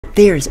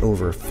There's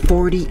over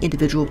 40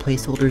 individual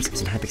placeholders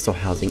in Hypixel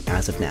Housing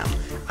as of now.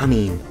 I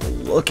mean,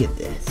 look at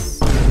this.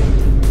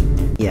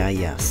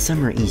 Yeah,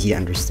 some are easy to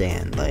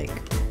understand, but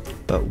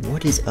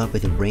what is up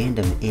with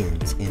random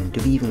ends, and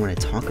do we even want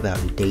to talk about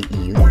date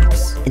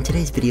units? In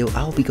today's video,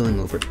 I'll be going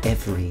over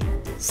every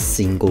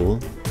single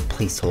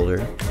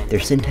placeholder, their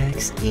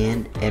syntax,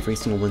 and every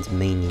single one's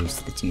main use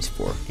that it's used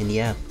for. And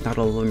yeah, not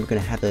all of them are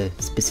going to have a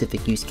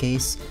specific use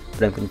case,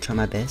 but I'm going to try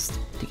my best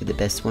to get the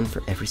best one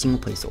for every single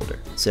placeholder.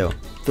 So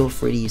feel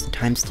free to use the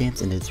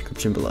timestamps in the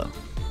description below.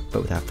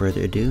 But without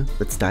further ado,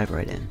 let's dive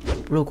right in.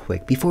 Real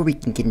quick, before we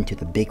can get into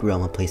the big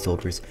realm of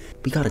placeholders,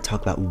 we gotta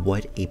talk about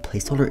what a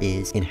placeholder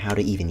is and how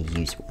to even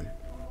use one.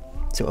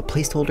 So a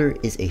placeholder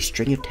is a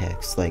string of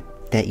text like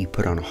that you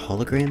put on a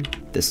hologram,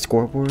 the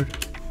scoreboard,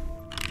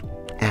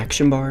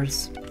 action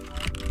bars,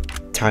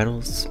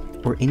 titles,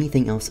 or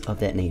anything else of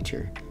that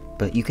nature.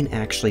 But you can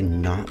actually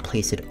not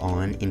place it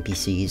on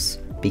NPCs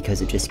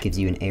because it just gives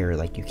you an error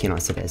like you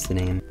cannot set it as the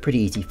name. Pretty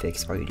easy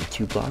fix. All you do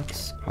 2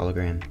 blocks,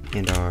 hologram,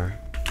 and R,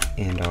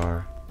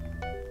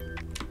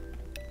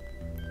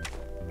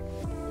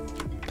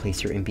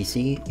 place your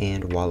NPC,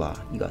 and voila,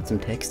 you got some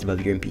text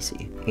above your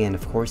NPC. And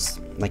of course,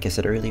 like I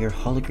said earlier,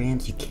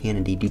 holograms, you can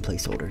indeed do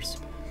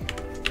placeholders.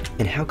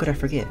 And how could I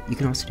forget? You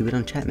can also do it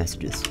on chat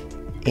messages.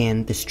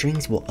 And the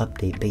strings will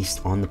update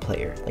based on the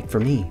player. Like for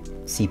me,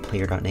 see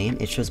player.name,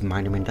 it shows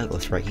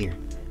MinerManDouglas right here,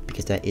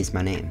 because that is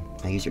my name,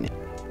 my username.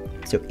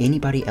 So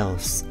anybody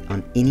else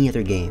on any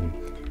other game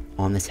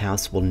on this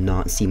house will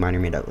not see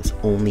MinerManDouglas,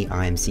 only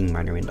I am seeing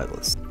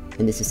MinerManDouglas.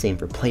 And this is the same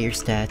for player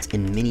stats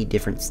and many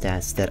different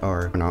stats that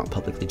are not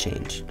publicly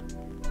changed.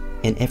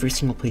 And every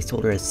single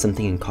placeholder has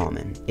something in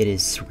common. It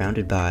is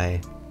surrounded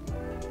by...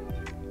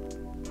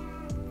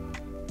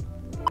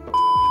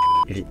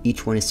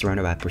 each one is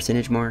surrounded by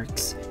percentage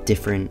marks.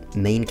 Different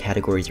main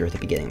categories are at the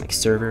beginning, like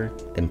server,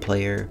 then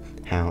player,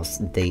 house,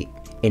 date,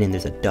 and then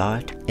there's a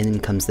dot, and then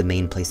comes the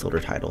main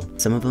placeholder title.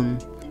 Some of them,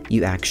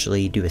 you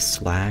actually do a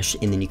slash,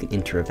 and then you can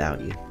enter a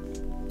value.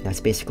 That's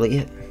basically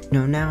it.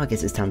 Now I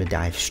guess it's time to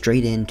dive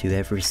straight into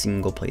every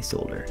single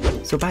placeholder.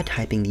 So by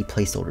typing the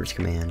placeholders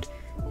command,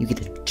 you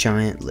get a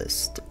giant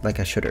list, like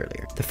I showed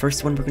earlier. The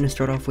first one we're going to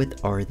start off with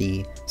are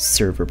the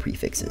server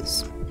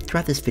prefixes.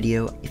 Throughout this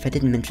video, if I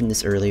didn't mention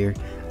this earlier,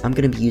 I'm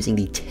going to be using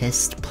the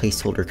test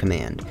placeholder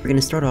command. We're going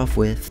to start off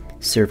with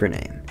server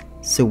name.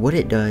 So what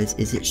it does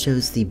is it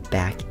shows the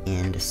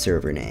back-end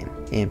server name.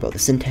 And well, the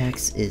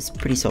syntax is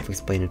pretty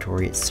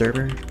self-explanatory. It's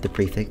server, the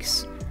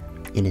prefix,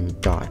 and then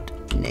dot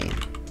name.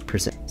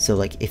 So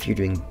like if you're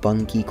doing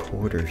bunky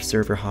cord or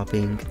server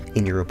hopping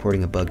and you're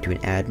reporting a bug to an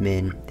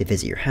admin, they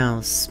visit your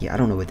house. Yeah, I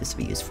don't know what this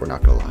would be used for,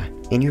 not gonna lie.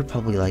 And you're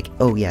probably like,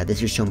 oh yeah,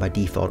 this is shown by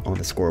default on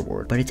the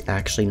scoreboard, but it's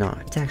actually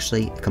not. It's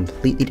actually a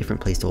completely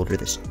different placeholder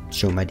that's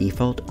shown by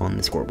default on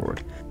the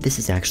scoreboard. This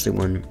is actually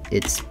one,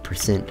 it's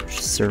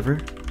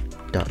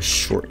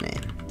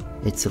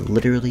 %server.shortname. It's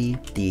literally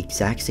the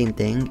exact same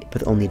thing,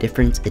 but the only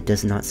difference, it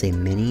does not say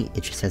mini,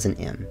 it just has an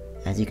M.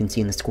 As you can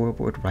see in the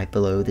scoreboard right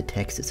below the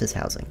text, it says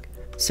housing.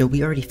 So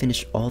we already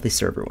finished all the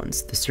server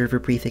ones. The server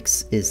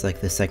prefix is like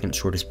the second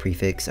shortest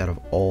prefix out of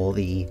all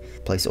the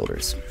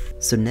placeholders.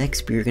 So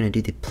next we're going to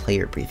do the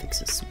player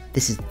prefixes.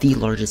 This is the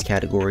largest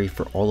category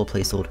for all the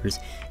placeholders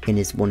and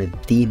is one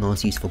of the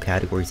most useful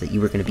categories that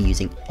you are going to be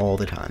using all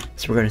the time.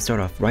 So we're going to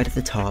start off right at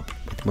the top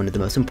with one of the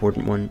most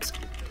important ones,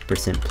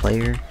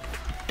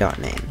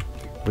 %player.name,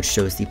 which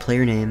shows the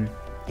player name,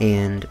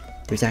 and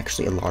there's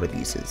actually a lot of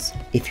uses.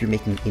 If you're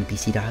making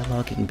NPC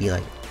dialogue, it can be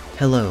like,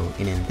 hello,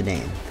 and then the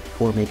name.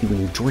 Or maybe when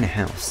you join a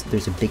house,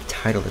 there's a big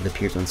title that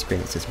appears on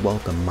screen that says,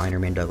 welcome,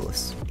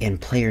 MinerManDouglas. And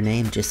player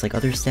name, just like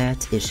other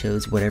stats, it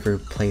shows whatever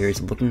player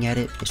is looking at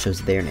it, it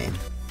shows their name.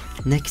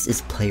 Next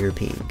is player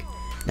ping.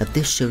 Now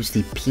this shows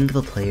the ping of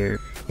a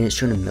player, and it's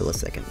shown in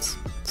milliseconds.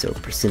 So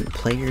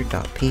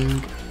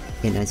 %player.ping,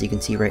 and as you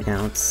can see right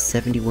now, it's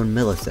 71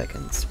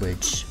 milliseconds,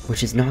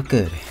 which is not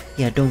good.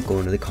 Yeah, don't go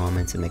into the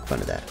comments and make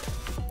fun of that.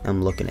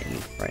 I'm looking at you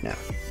right now.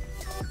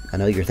 I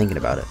know you're thinking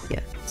about it,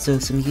 yeah. So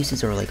some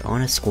uses are like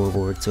on a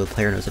scoreboard, so a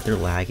player knows if they're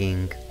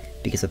lagging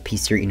because of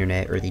PC or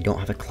internet, or they don't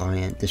have a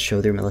client to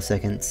show their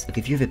milliseconds. Like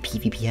if you have a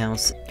PvP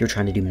house, you're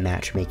trying to do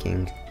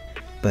matchmaking,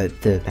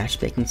 but the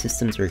matchmaking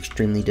systems are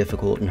extremely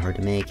difficult and hard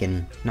to make,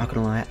 and not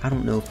gonna lie, I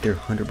don't know if they're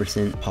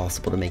 100%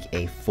 possible to make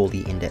a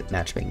fully in-depth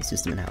matchmaking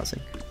system in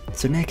housing.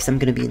 So next, I'm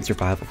gonna be in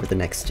survival for the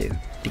next two,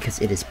 because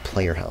it is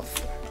player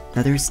health.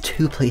 Now there's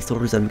 2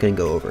 placeholders I'm going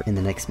to go over in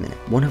the next minute,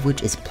 one of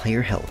which is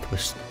player health,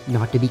 which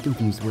not to be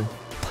confused with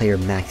player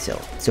max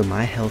health. So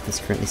my health is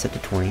currently set to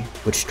 20,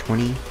 which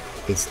 20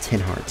 is 10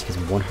 hearts, because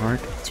 1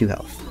 heart, 2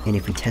 health. And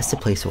if we test the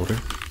placeholder,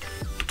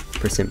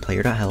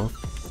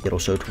 %player.health, it'll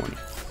show 20.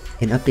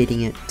 And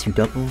updating it to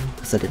double,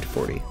 set it to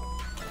 40.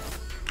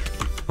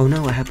 Oh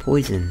no, I have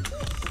poison.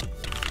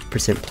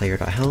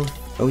 %player.health,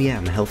 oh yeah,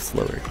 my health's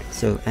lowered.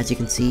 So as you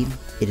can see,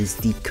 it is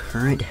the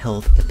current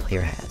health the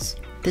player has.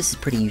 This is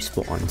pretty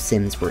useful on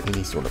sims where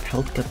any sort of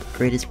health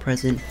upgrade is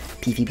present,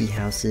 PvP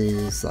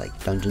houses like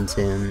dungeon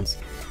sims,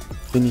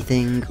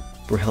 anything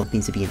where health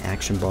needs to be an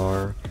action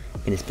bar,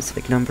 in a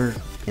specific number,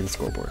 and the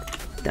scoreboard.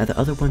 Now the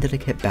other one that I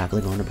kept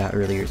babbling on about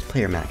earlier is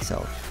player max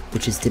health,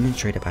 which is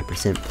demonstrated by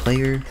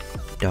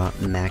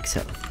 %player.max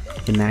health.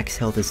 And max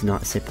health is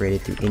not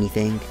separated through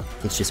anything,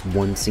 it's just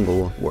one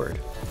single word.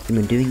 And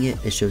when doing it,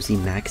 it shows the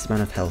max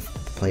amount of health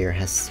the player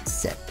has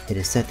set. It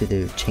is set through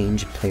the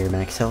change player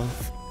max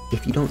health.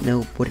 If you don't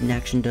know what an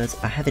action does,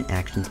 I have an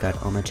actions guide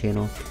on my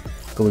channel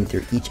going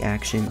through each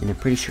action, and I'm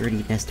pretty sure it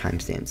even has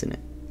timestamps in it,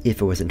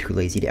 if I wasn't too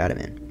lazy to add them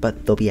in.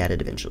 But they'll be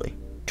added eventually,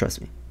 trust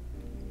me.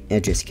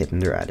 And just kidding,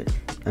 they're added.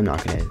 I'm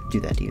not gonna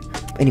do that to you.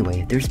 But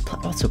anyway, there's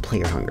also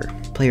player hunger.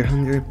 Player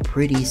hunger,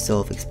 pretty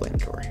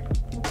self-explanatory.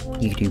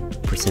 You can do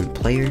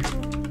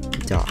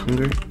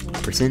 %player.hunger,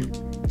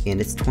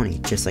 and it's 20,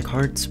 just like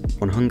hearts,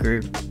 1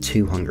 hunger,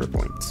 2 hunger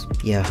points.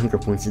 Yeah, hunger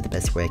points is the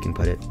best way I can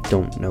put it.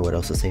 Don't know what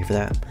else to say for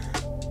that.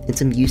 In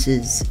some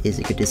uses, is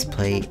it could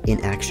display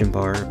in action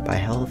bar by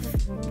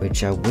health,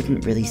 which I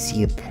wouldn't really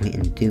see a point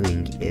in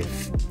doing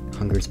if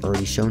hunger's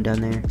already shown down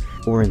there,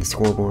 or in the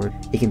scoreboard.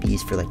 It can be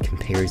used for like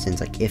comparisons,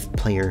 like if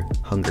player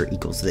hunger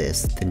equals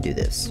this, then do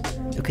this.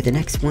 Okay, the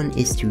next one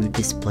is to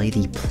display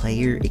the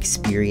player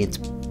experience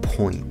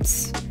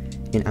points,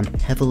 and I'm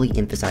heavily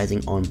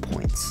emphasizing on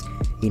points,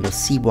 and you'll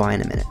see why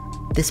in a minute.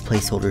 This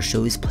placeholder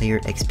shows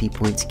player XP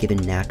points given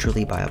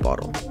naturally by a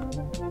bottle,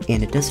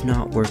 and it does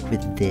not work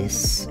with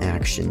this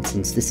action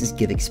since this is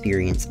give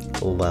experience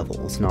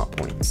levels, not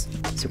points.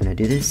 So when I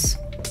do this,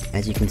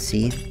 as you can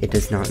see, it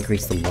does not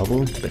increase the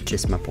level, but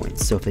just my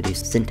points. So if I do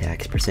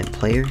syntax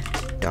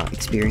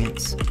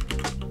 %player.experience,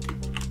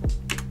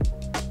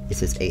 it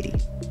says 80.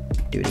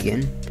 Do it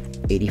again,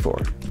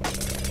 84.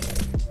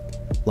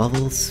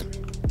 Levels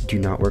do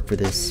not work for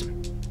this.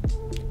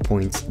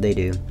 Points, they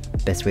do.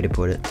 Best way to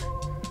put it.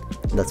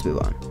 Let's move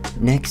on.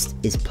 Next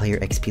is player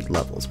XP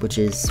levels, which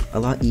is a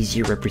lot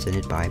easier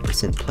represented by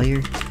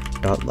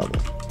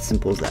 %player.level.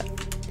 Simple as that.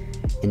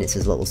 And it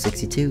says level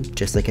 62,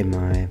 just like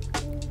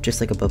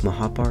above my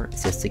hotbar, it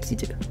says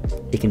 62.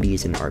 It can be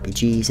used in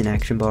RPGs and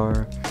action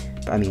bar.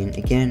 But I mean,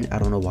 again, I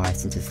don't know why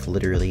since it's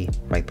literally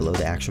right below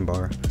the action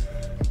bar.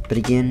 But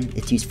again,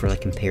 it's used for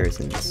like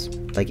comparisons.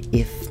 Like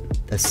if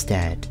a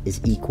stat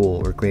is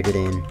equal or greater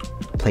than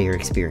player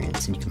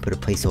experience, and you can put a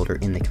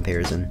placeholder in the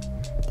comparison,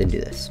 then do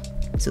this.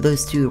 So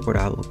those two are what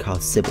I would call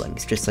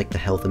siblings, just like the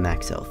health and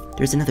max health.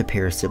 There's another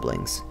pair of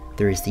siblings.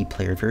 There is the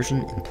player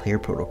version and player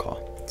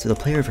protocol. So the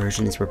player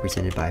version is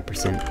represented by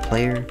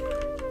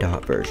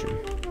 %player.version.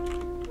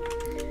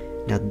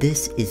 Now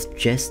this is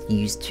just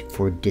used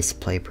for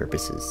display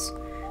purposes.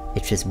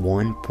 It's just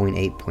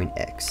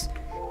 1.8.x,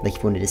 like if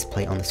you want to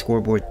display on the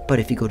scoreboard. But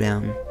if you go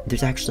down,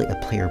 there's actually a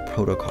player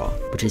protocol,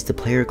 which is the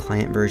player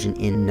client version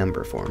in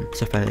number form.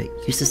 So if I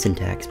use the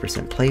syntax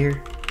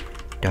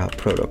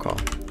 %player.protocol,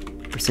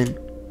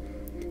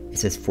 it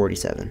says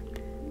 47.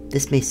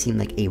 This may seem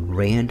like a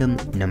random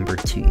number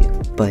to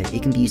you, but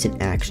it can be used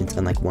in actions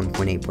unlike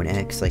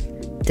 1.8.x, like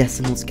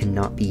decimals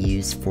cannot be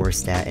used for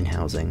stat and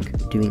housing.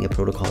 Doing a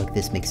protocol like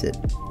this makes it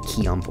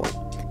key on point.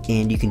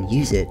 And you can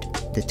use it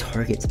to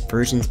target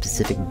version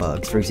specific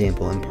bugs. For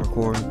example, in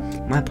parkour,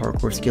 my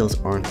parkour skills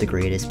aren't the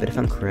greatest, but if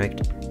I'm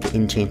correct, the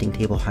enchanting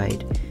table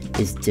height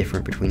is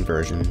different between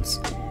versions.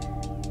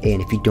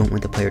 And if you don't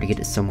want the player to get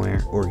it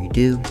somewhere, or you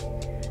do,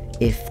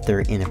 if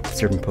they're in a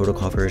certain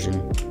protocol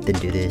version, then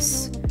do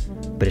this.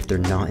 But if they're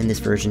not in this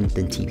version,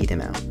 then TP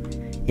them out.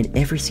 And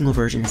every single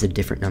version has a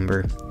different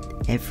number.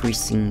 Every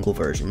single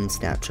version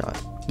snapshot.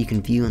 You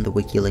can view on the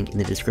wiki link in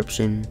the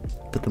description,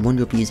 but the one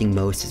you'll be using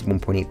most is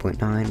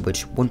 1.8.9,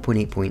 which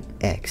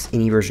 1.8.x,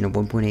 any version of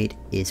 1.8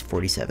 is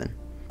 47.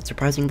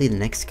 Surprisingly, the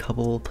next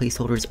couple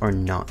placeholders are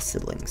not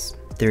siblings.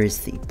 There is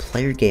the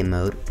player game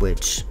mode,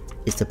 which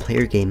is the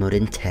player game mode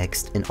in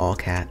text in all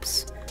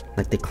caps,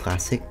 like the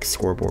classic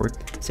scoreboard.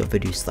 So if I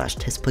do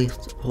 /test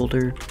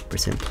placeholder,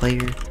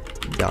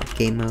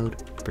 %player.game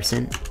mode,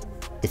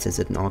 it says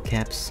it in all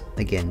caps,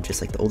 again,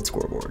 just like the old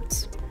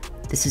scoreboards.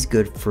 This is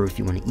good for if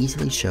you want to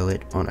easily show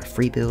it on a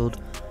free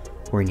build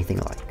or anything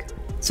alike.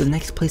 So the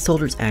next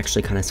placeholder is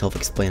actually kind of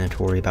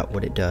self-explanatory about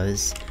what it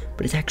does,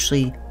 but it's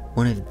actually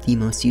one of the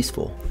most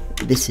useful.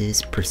 This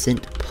is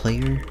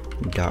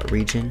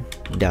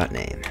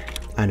 %player.region.name.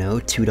 I know,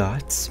 2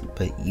 dots,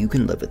 but you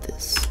can live with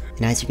this.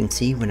 And as you can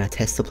see, when I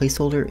test the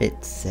placeholder,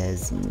 it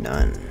says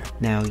none.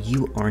 Now,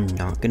 you are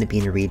not going to be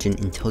in a region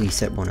until you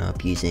set one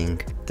up using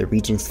the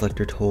region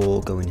selector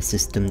tool, going to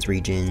systems,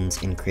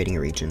 regions, and creating a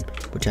region,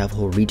 which I have a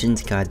whole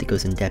regions guide that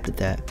goes in depth with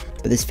that.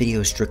 But this video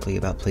is strictly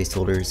about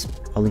placeholders.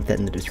 I'll link that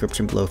in the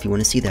description below if you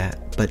want to see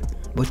that. But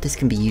what this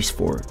can be used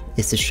for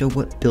is to show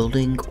what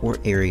building or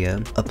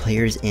area a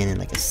player's in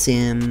like a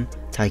sim,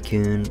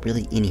 tycoon,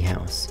 really any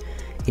house.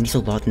 It needs a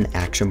lot in the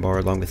action bar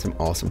along with some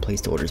awesome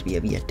placeholders we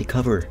have yet to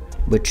cover,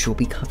 which will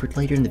be covered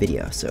later in the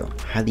video, so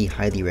highly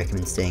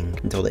recommend staying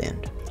until the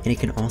end. And it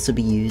can also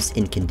be used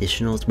in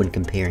conditionals when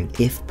comparing.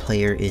 If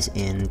player is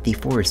in the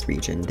forest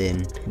region,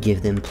 then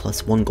give them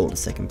 +1 gold a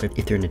second, but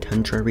if they're in a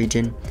tundra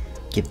region,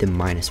 give them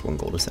 -1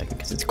 gold a second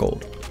because it's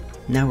gold.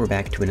 Now we're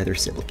back to another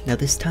sibling. Now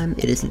this time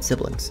it isn't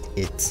siblings,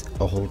 it's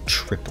a whole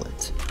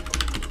triplet.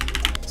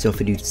 So if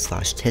I do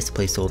 /test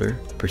placeholder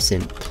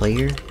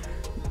 %player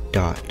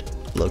dot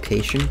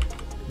location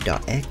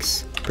dot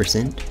x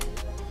 %,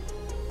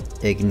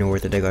 ignore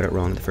that I got it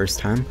wrong the first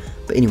time,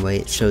 but anyway,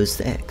 it shows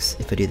the x.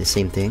 If I do the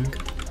same thing,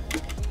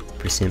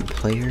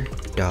 %player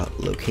dot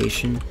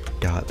location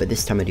dot, but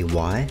this time I do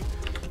y,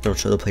 it'll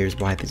show the player's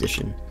y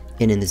position,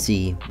 and in the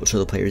z will show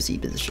the player's z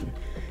position.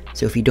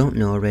 So if you don't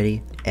know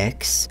already,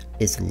 x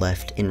is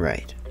left and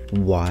right,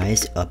 y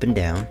is up and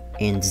down,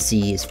 and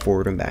z is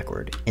forward and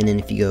backward. And then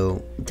if you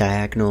go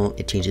diagonal,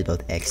 it changes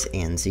both x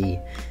and z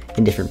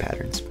in different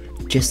patterns.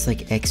 Just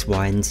like x,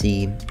 y, and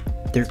z,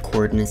 they're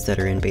coordinates that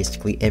are in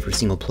basically every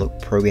single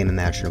program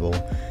imaginable,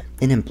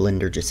 and then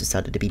Blender just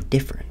decided to be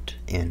different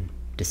and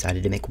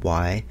decided to make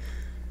y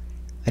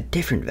a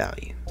different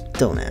value.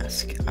 Don't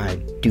ask, I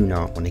do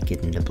not want to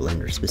get into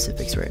Blender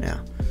specifics right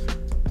now.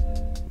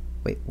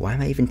 Wait, why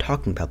am I even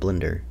talking about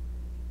Blender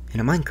in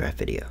a Minecraft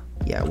video?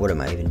 Yeah, what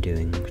am I even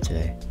doing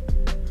today?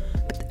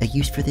 A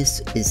use for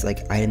this is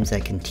like items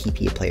that can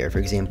TP a player. For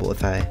example,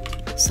 if I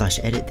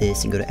 /edit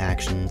this and go to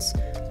actions,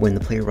 when the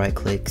player right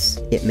clicks,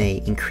 it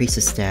may increase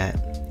a stat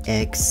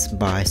x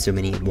by so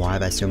many, y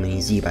by so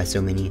many, z by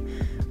so many.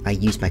 I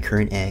use my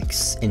current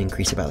x and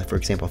increase it by, like, for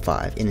example,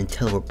 5, and then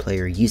tell a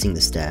player using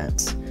the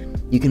stats.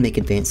 You can make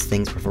advanced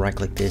things where if I right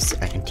click this,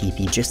 I can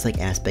TP just like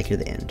aspect at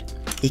the end.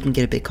 It can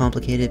get a bit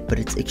complicated, but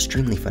it's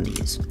extremely fun to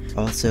use.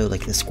 Also,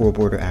 like the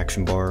scoreboard or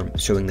action bar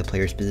showing the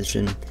player's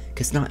position,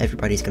 because not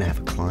everybody's going to have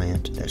a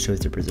client that shows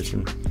their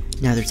position.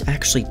 Now there's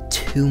actually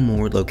 2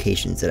 more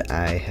locations that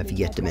I have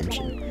yet to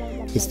mention.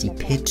 It's the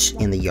pitch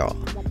and the yaw.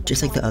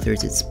 Just like the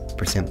others, it's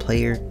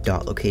 %player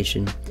dot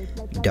location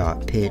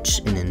dot pitch,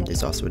 and then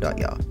there's also a dot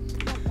yaw.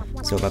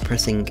 So by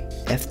pressing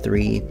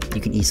F3,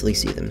 you can easily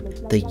see them.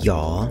 The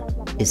yaw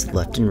is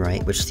left and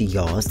right, which the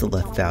yaw is the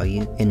left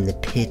value, and the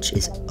pitch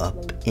is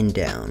up and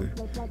down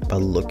by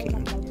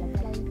looking.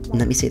 And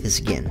let me say this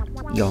again,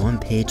 yaw and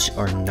pitch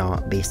are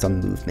not based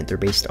on movement, they're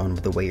based on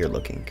the way you're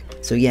looking.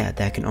 So yeah,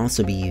 that can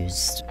also be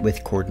used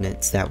with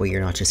coordinates, that way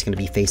you're not just going to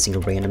be facing a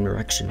random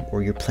direction,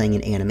 or you're playing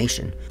an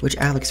animation, which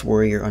Alex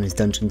Warrior on his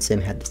Dungeon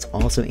Sim had this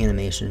also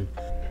animation.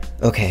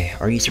 Okay,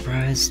 are you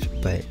surprised?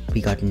 But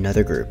we got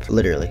another group,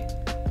 literally,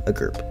 a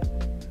group.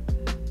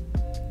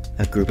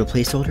 A group of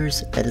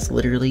placeholders that is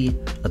literally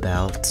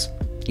about,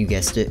 you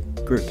guessed it,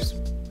 groups.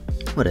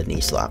 What a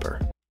knee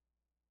slapper.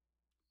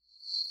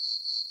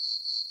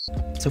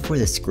 So for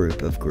this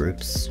group of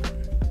groups,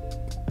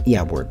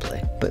 yeah,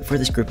 wordplay, but for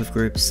this group of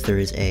groups, there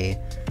is a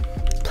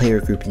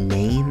player group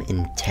name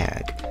and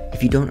tag.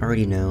 If you don't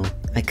already know,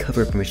 I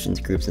cover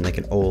permissions groups in like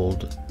an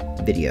old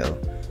video,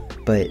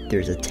 but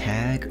there's a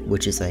tag,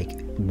 which is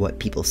like what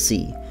people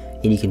see,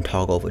 and you can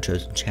toggle what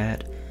shows in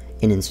chat,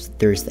 and then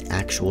there's the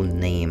actual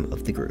name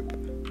of the group.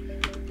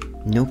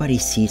 Nobody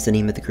sees the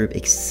name of the group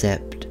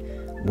except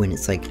when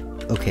it's like,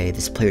 okay,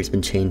 this player's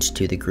been changed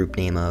to the group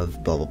name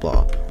of blah blah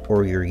blah,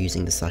 or you're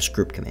using the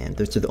 /group command.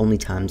 Those are the only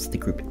times the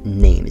group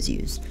name is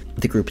used.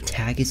 The group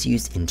tag is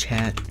used in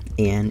chat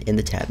and in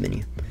the tab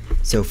menu.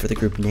 So for the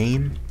group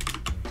name,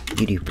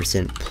 you do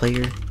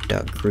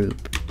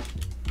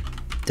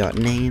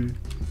 %player.group.name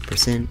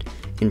 %,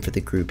 and for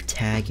the group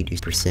tag, you do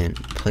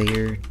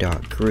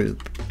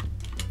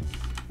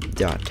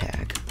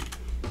 %player.group.tag.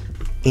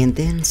 And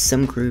then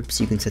some groups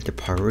you can set the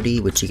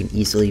priority, which you can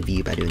easily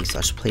view by doing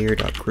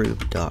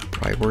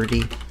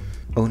 /player.group.priority.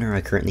 Owner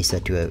I currently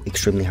set to an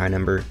extremely high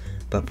number,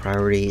 but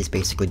priority is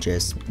basically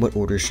just what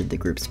order should the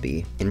groups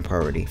be in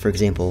priority. For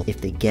example, if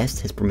the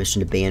guest has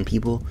permission to ban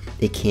people,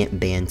 they can't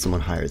ban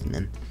someone higher than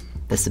them.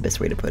 That's the best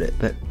way to put it,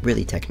 but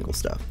really technical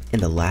stuff.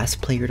 And the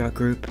last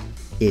player.group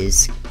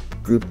is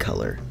group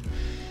color.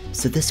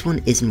 So this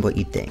one isn't what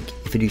you'd think.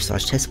 If you do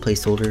 /test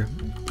placeholder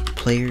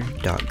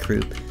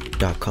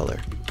player.group.color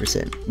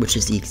 %, which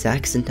is the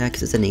exact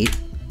syntax as I need,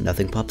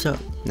 nothing pops up.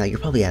 Now you're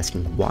probably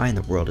asking, why in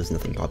the world is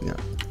nothing popping up?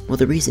 Well,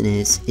 the reason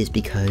is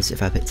because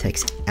if I put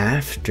text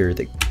after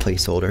the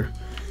placeholder,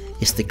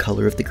 it's the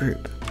color of the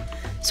group.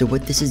 So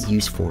what this is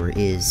used for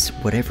is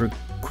whatever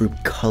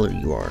group color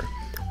you are,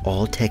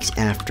 all text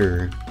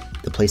after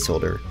the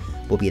placeholder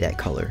will be that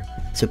color.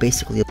 So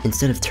basically,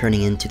 instead of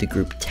turning into the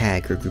group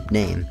tag or group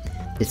name,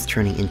 it's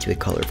turning into a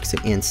color. For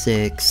example,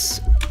 and6,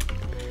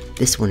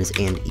 this one is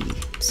and E,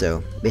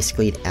 so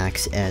basically it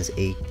acts as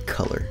a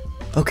color.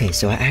 Okay,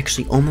 so I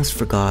actually almost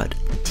forgot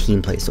the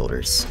team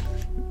placeholders.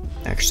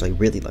 Actually,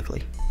 really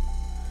luckily.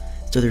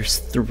 So there's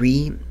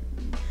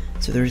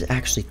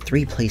actually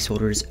 3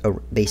 placeholders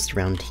based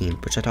around team,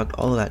 which I talked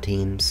all about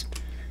teams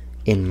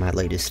in my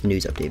latest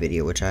news update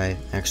video, which I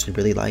actually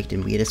really liked,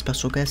 and we had a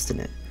special guest in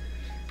it.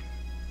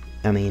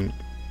 I mean,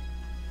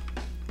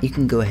 you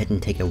can go ahead and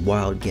take a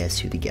wild guess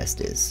who the guest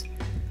is.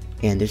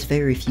 And there's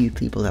very few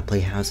people that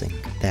play housing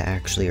that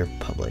actually are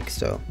public,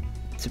 so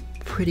it's a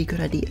pretty good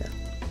idea.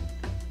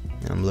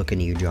 I'm looking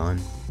at you, John.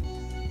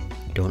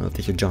 Don't know if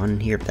there's a John in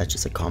here, but that's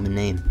just a common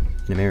name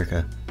in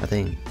America, I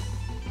think.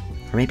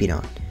 Or maybe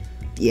not.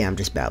 Yeah, I'm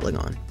just babbling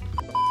on.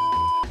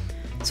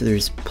 So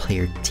there's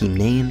player team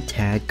name,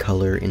 tag,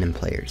 color, and then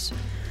players.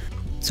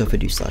 So if I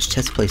do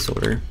 /test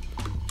placeholder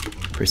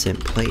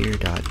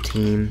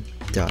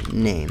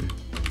 %player.team.name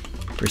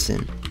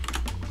 %.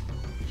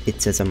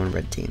 It says I'm on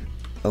red team.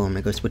 Oh, I'm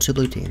gonna go switch to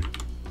blue team.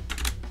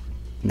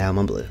 Now I'm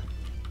on blue.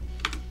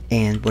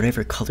 And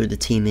whatever color the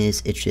team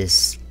is, it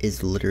just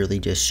is literally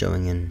just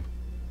showing in.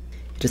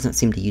 It does not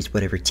seem to use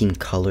whatever team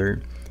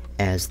color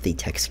as the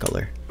text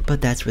color.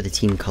 But that's where the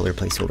team color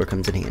placeholder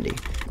comes in handy.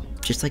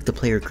 Just like the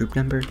player group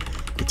number,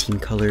 the team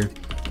color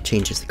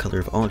changes the color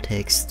of all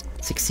text,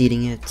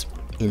 succeeding it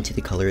into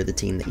the color of the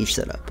team that you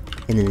set up.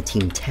 And then the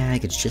team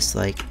tag, it's just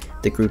like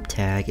the group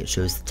tag, it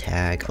shows the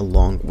tag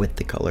along with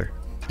the color.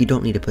 You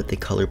don't need to put the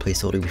color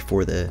placeholder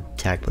before the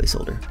tag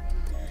placeholder.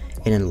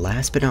 And then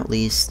last but not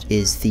least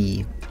is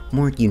the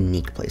more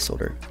unique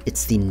placeholder.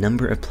 It's the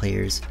number of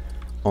players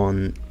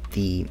on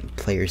the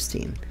player's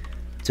team.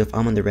 So if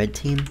I'm on the red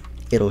team,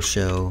 it'll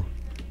show,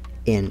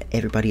 and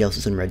everybody else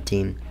is on red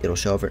team, it'll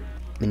show how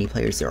many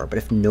players there are. But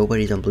if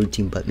nobody's on blue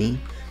team but me,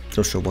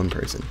 it'll show one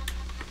person.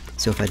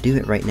 So if I do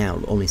it right now,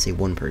 it'll only say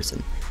one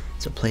person.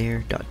 So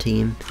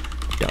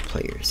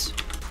player.team.players.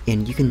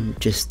 And you can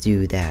just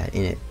do that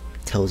and it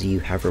tells you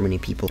however many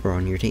people are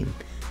on your team.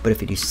 But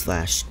if you do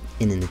slash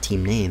and then the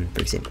team name,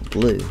 for example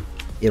blue,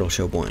 it'll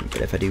show 1.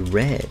 But if I do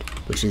red,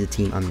 which is a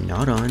team I'm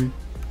not on,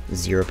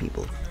 0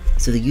 people.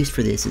 So the use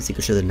for this is it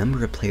can show the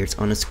number of players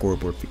on a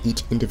scoreboard for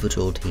each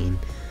individual team,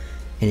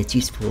 and it's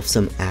useful if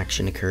some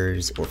action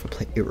occurs or if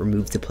it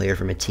removes the player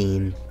from a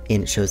team,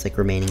 and it shows like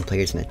remaining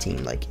players in a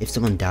team. Like if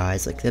someone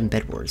dies, like then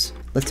Bed Wars.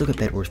 Let's look at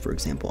Bed Wars for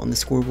example. On the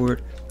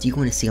scoreboard, do you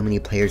want to see how many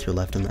players are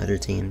left on the other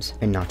teams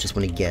and not just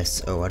want to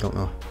guess, oh I don't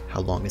know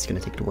how long it's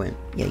going to take to win.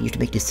 Yeah, you have to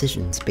make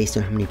decisions based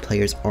on how many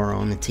players are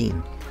on the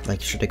team.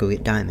 Like should I go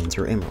get diamonds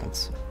or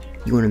emeralds?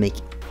 You want to make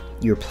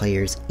your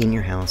players in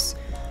your house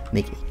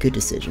make a good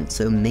decision,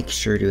 so make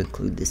sure to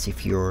include this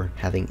if you're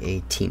having a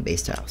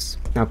team-based house.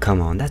 Now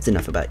come on, that's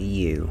enough about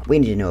you. We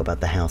need to know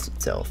about the house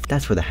itself.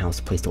 That's where the house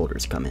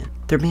placeholders come in.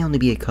 There may only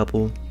be a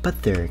couple,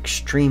 but they're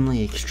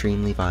extremely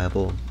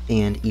viable,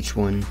 and each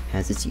one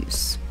has its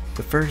use.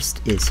 The first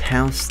is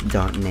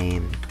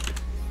house.name,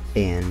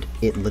 and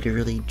it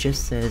literally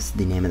just says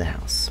the name of the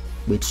house,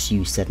 which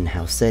you set in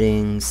house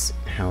settings,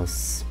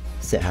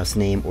 set house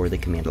name, or the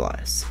command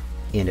alias.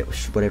 And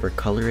whatever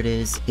color it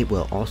is, it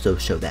will also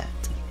show that.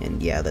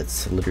 And yeah,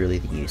 that's literally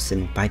the use.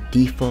 And by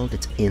default,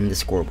 it's in the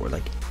scoreboard.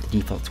 Like the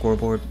default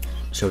scoreboard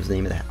shows the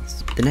name of the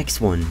house. The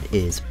next one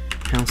is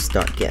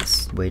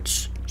house.guest,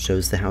 which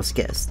shows the house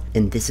guest.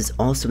 And this is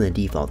also in the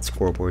default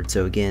scoreboard.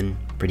 So again,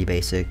 pretty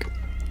basic,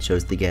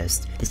 shows the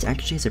guest. This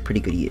actually has a pretty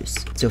good use.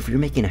 So if you're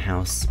making a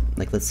house,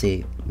 like let's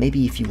say,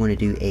 maybe if you want to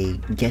do a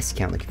guest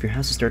count, like if your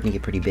house is starting to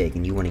get pretty big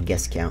and you want a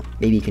guest count,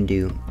 maybe you can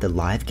do the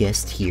live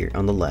guest here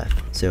on the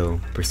left. So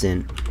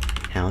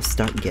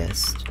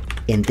 %house.guest.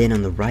 And then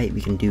on the right, we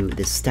can do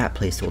this stat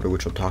placeholder,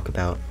 which we'll talk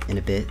about in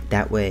a bit.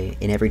 That way,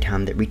 and every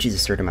time that reaches a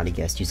certain amount of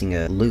guests using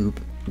a loop,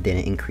 then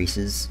it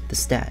increases the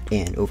stat.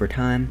 And over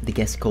time, the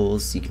guest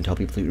goals, you can tell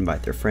people to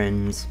invite their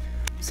friends.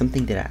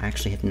 Something that I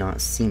actually have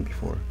not seen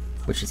before,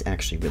 which is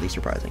actually really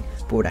surprising.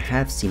 But what I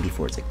have seen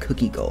before is a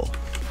cookie goal,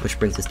 which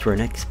brings us to our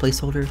next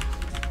placeholder,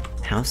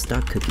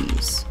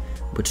 house.cookies,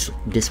 which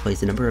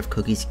displays the number of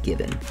cookies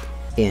given.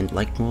 And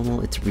like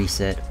normal, it's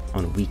reset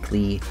on a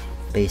weekly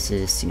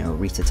basis, you know,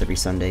 resets every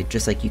Sunday,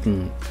 just like you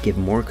can give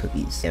more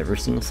cookies every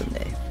single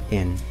Sunday.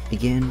 And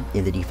again,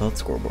 in the default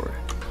scoreboard.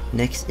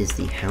 Next is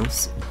the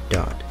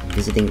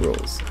house.visiting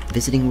rules.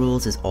 Visiting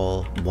rules is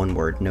all one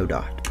word, no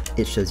dot.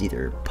 It shows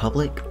either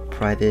public,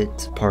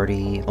 private,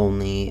 party,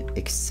 only,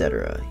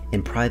 etc.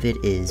 And private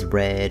is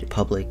red,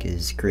 public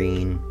is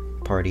green,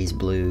 party is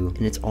blue,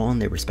 and it's all in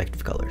their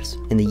respective colors.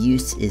 And the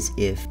use is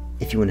if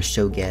you want to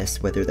show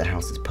guests whether the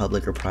house is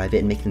public or private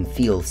and make them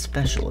feel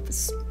special if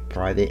it's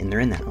private and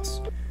they're in the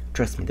house.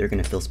 Trust me, they're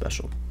gonna feel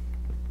special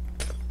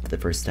for the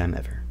first time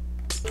ever.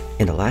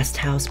 And the last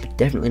house, but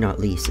definitely not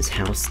least, is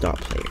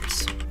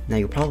house.players. Now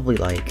you're probably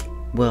like,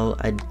 well,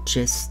 I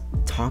just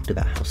talked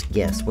about house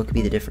guests. What could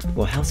be the difference?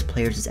 Well, house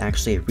players is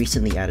actually a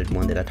recently added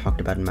one that I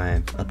talked about in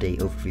my update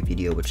overview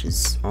video, which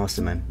is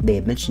awesome. I may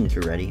have mentioned it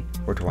already,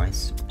 or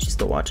twice. You should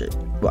still watch it.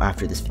 Well,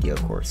 after this video,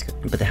 of course.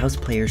 But the house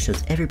player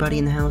shows everybody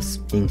in the house,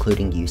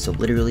 including you. So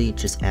literally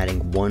just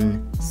adding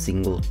one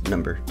single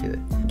number to it.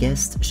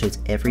 Guest shows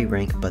every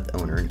rank but the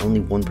owner, and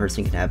only one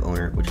person can have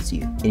owner, which is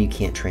you. And you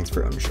can't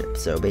transfer ownership.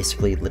 So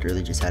basically,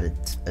 literally just added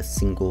a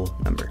single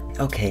number.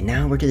 Okay,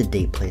 now we're to the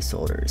date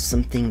placeholders.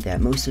 Something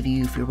that most of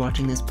you, if you're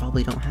watching this,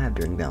 probably don't have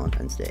during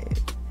Valentine's Day.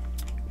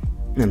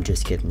 I'm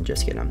just kidding,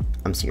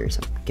 I'm serious,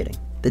 I'm kidding.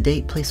 The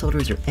date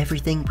placeholders are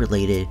everything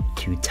related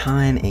to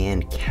time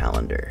and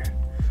calendar.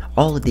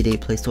 All of the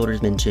date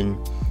placeholders mention,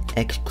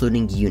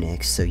 excluding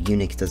Unix, so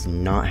Unix does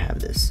not have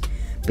this,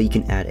 but you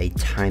can add a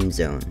time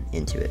zone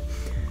into it.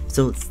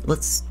 So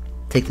let's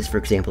take this for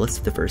example. Let's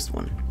do the first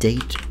one,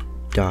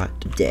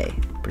 date.day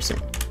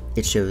 %.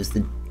 It shows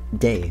the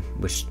day,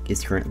 which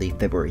is currently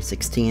February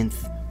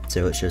 16th,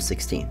 so it shows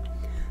 16.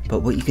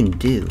 But what you can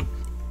do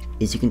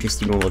is you can just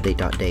do normal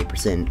date.day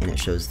 % and it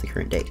shows the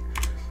current date.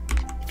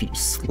 If you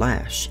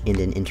slash and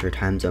then enter a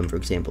time zone, for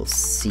example,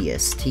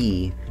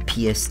 CST,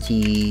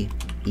 PST,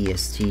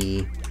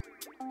 EST.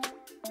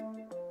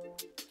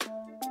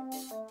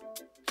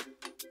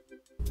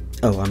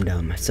 Oh, I'm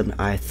dumb.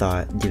 I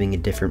thought doing a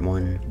different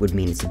one would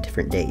mean it's a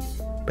different date,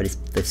 but it's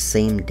the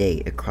same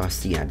date across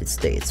the United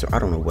States, so I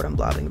don't know what I'm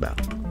blabbing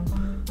about.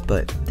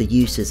 But the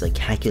use is like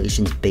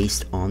calculations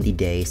based on the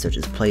day, such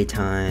as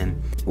playtime,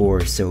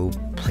 or so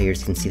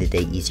players can see the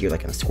day easier,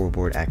 like on a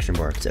scoreboard, action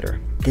bar, etc.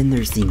 Then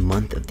there's the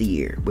month of the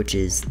year, which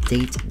is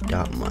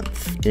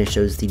date.month, and it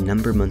shows the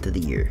number month of the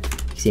year.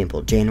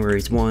 Example, January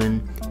is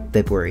 1,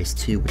 February is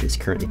 2, which is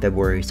currently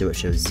February, so it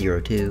shows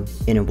 02,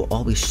 and it will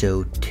always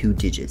show 2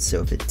 digits,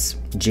 so if it's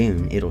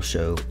June, it'll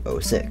show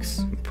 06.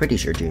 I'm pretty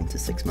sure June's a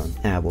 6 month.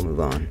 We'll move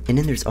on. And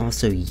then there's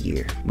also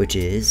year, which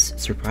is,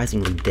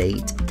 surprisingly,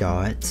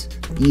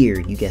 date.year,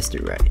 you guessed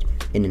it right.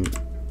 And then,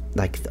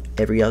 like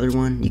every other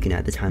one, you can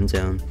add the time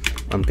zone.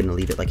 I'm gonna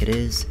leave it like it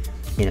is,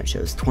 and it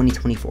shows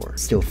 2024.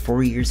 Still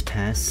 4 years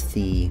past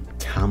the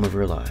time of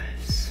our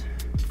lives.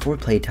 For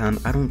playtime,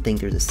 I don't think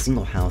there's a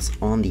single house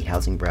on the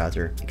housing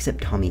browser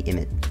except Tommy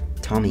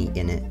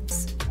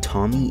Innett's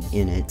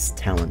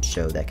talent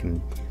show that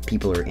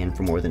people are in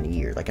for more than a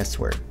year. Like, I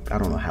swear, I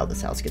don't know how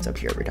this house gets up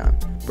here every time,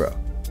 bro.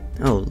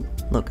 Oh,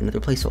 look, another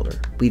placeholder.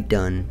 We've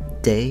done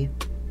day,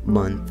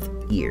 month,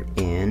 year,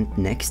 and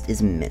next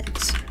is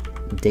minutes.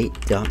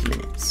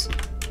 Date.minutes.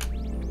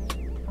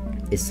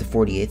 It's the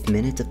 48th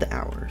minute of the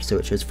hour, so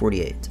it shows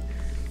 48.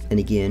 And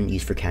again,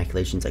 used for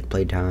calculations like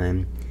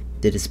playtime.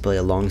 The display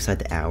alongside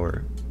the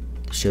hour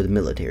to show the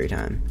military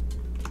time,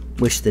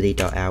 which the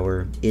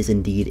date.hour is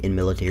indeed in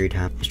military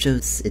time. It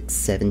shows it's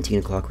 17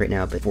 o'clock right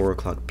now, but 4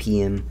 o'clock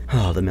p.m.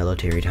 Oh, the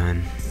military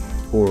time,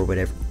 or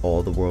whatever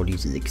all the world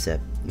uses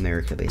except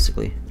America,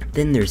 basically.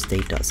 Then there's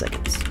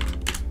date.seconds,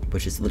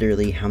 which is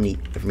literally how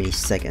many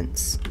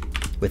seconds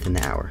within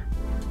the hour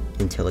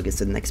until it gets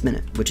to the next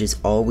minute, which is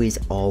always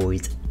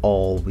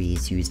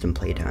used in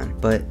playtime.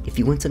 But if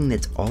you want something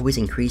that's always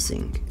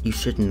increasing, you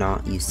should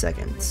not use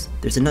seconds.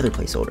 There's another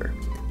placeholder,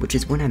 which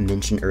is one I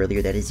mentioned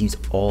earlier that is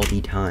used all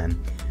the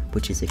time,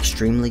 which is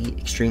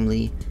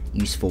extremely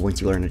useful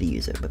once you learn how to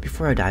use it. But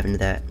before I dive into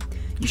that,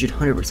 you should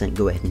 100%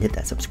 go ahead and hit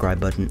that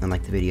subscribe button and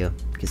like the video,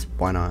 because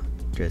why not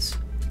just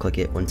click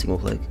it one single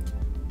click,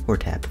 or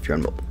tap if you're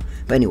on mobile.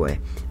 But anyway,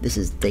 this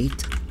is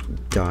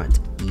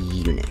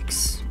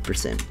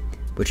date.unix%,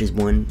 which is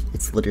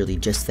it's literally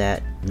just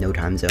that, no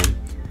time zone.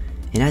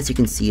 And as you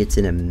can see, it's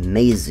an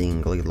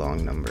amazingly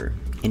long number,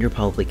 and you're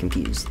probably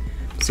confused.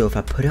 So if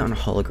I put it on a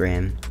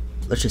hologram,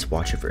 let's just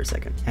watch it for a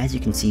second. As you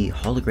can see,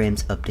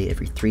 holograms update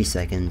every 3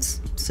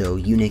 seconds, so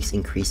Unix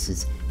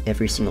increases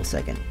every single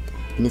second.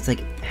 And it's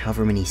like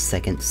however many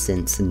seconds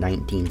since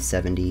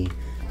 1970.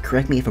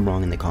 Correct me if I'm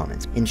wrong in the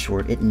comments. In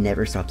short, it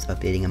never stops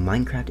updating, and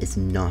Minecraft is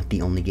not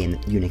the only game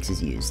that Unix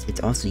is used. It's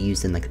also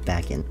used in like the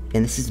backend.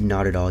 And this is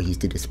not at all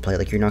used to display,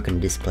 like you're not going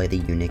to display the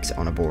Unix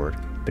on a board,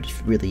 but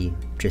it's really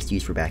just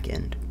used for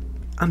backend.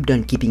 I'm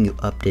done keeping you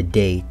up to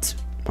date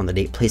on the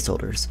date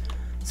placeholders.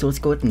 So let's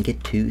go ahead and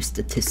get to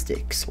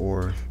statistics,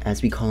 or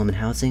as we call them in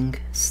housing,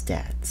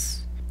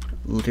 stats.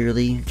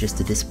 Literally just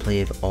a display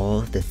of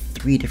all the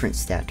 3 different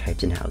stat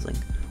types in housing,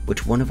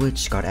 one of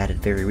which got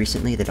added very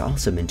recently that I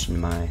also mentioned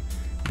in my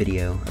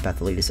video about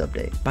the latest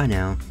update. By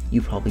now,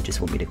 you probably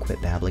just want me to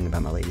quit babbling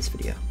about my latest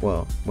video.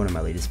 Well, one of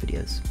my latest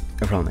videos.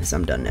 I promise,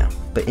 I'm done now.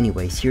 But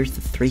anyways, here's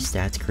the 3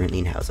 stats currently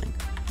in housing.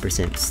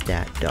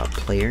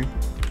 %stat.player,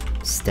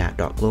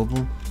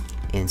 stat.global,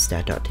 and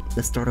stat.t.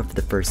 Let's start off with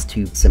the first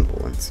 2 simple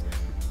ones.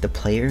 The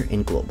player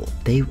and global.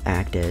 They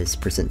act as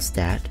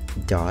 %stat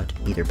dot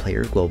either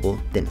player or global,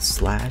 then a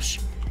slash,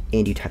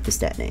 and you type the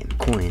stat name,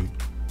 coin,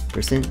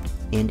 %,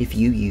 and if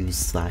you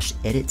use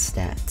 /edit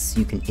stats,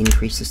 you can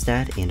increase the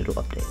stat and it'll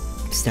update.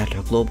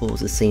 Stat.global is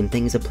the same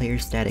thing as a player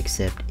stat,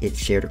 except it's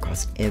shared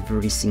across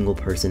every single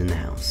person in the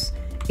house,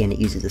 and it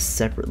uses a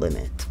separate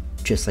limit,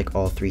 just like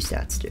all 3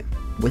 stats do.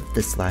 With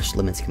the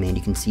 /limits command,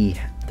 you can see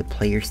the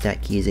player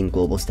stat keys and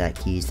global stat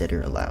keys that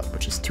are allowed,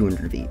 which is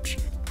 200 of each,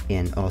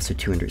 and also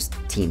 200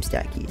 team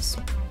stat keys.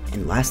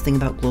 And last thing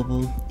about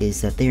global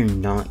is that they are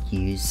not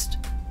used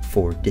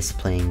for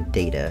displaying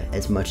data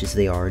as much as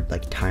they are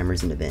like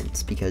timers and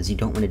events, because you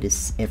don't want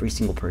every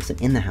single person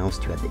in the house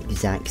to have the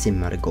exact same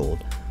amount of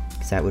gold,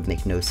 because that would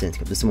make no sense.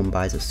 Because if someone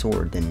buys a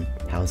sword, then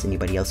how is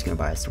anybody else going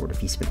to buy a sword if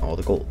he spent all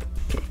the gold?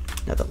 Okay,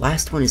 now the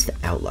last one is the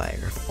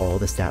outlier of all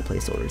the stat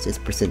placeholders. It's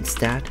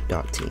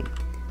 %stat.team.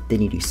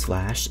 Then you do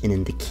slash and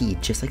then the key,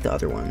 just like the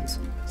other ones.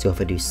 So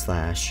if I do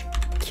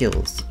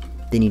 /kills,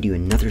 then you do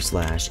another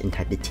slash and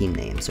type the team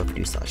name. So if I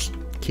do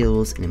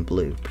 /kills and then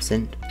blue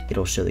 %,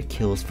 it'll show the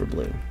kills for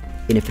blue.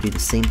 And if I do the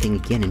same thing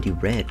again and do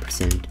red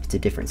 %, it's a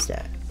different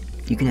stat.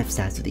 You can have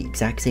stats with the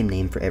exact same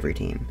name for every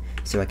team.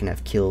 So I can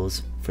have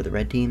kills for the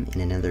red team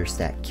and another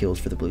stat kills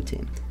for the blue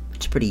team,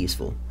 which is pretty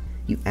useful.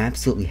 You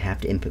absolutely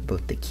have to input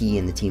both the key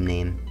and the team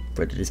name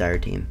for the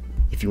desired team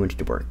if you want it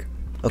to work.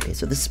 Okay,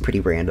 so this is pretty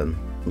random.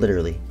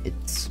 Literally,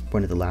 it's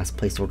one of the last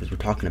placeholders we're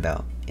talking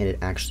about, and it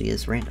actually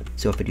is random.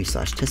 So if I do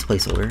 /test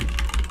placeholder,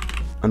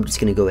 I'm just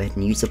gonna go ahead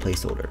and use the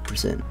placeholder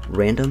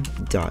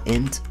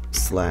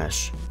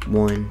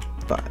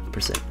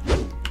 %random.int/15%.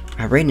 I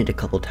I ran it a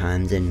couple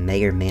times and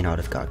may or may not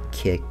have got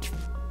kicked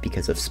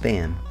because of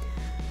spam.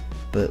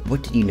 But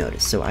what did you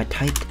notice? So I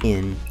typed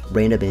in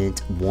random int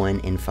 1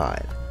 and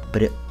 5,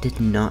 but it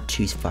did not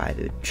choose 5.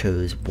 It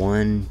chose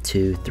 1,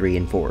 2, 3,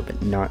 and 4,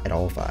 but not at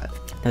all 5.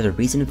 Now the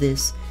reason of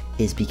this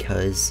is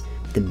because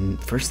the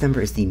first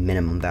number is the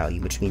minimum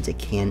value, which means it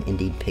can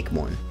indeed pick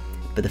 1.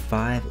 But the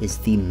 5 is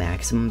the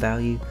maximum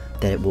value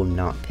that it will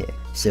not pick.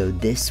 So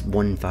this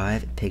 1 and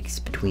 5 picks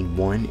between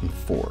 1 and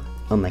 4,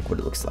 unlike what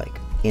it looks like.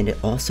 And it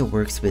also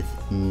works with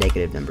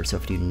negative numbers. So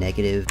if you do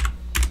negative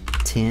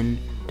 10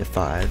 to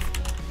 5,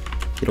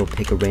 it'll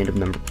pick a random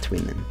number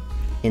between them.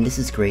 And this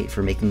is great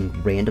for making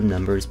random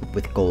numbers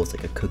with goals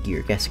like a cookie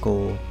or guess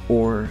goal,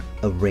 or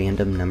a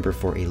random number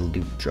for a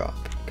loot drop,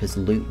 because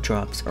loot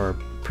drops are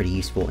pretty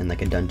useful in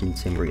like a dungeon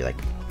sim where you're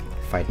like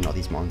fighting all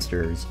these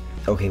monsters.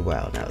 Okay,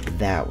 wow, now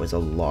that was a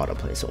lot of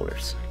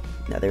placeholders.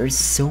 Now there are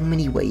so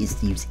many ways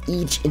to use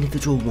each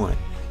individual one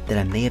that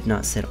I may have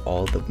not said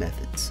all the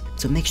methods.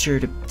 So make sure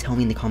to tell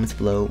me in the comments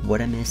below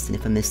what I missed and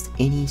if I missed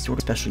any sort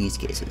of special use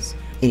cases.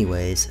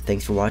 Anyways,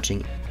 thanks for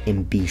watching,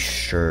 and be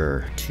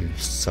sure to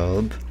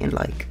sub and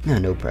like.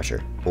 No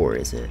pressure. Or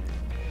is it?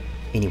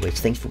 Anyways,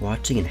 thanks for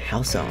watching and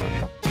house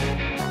on.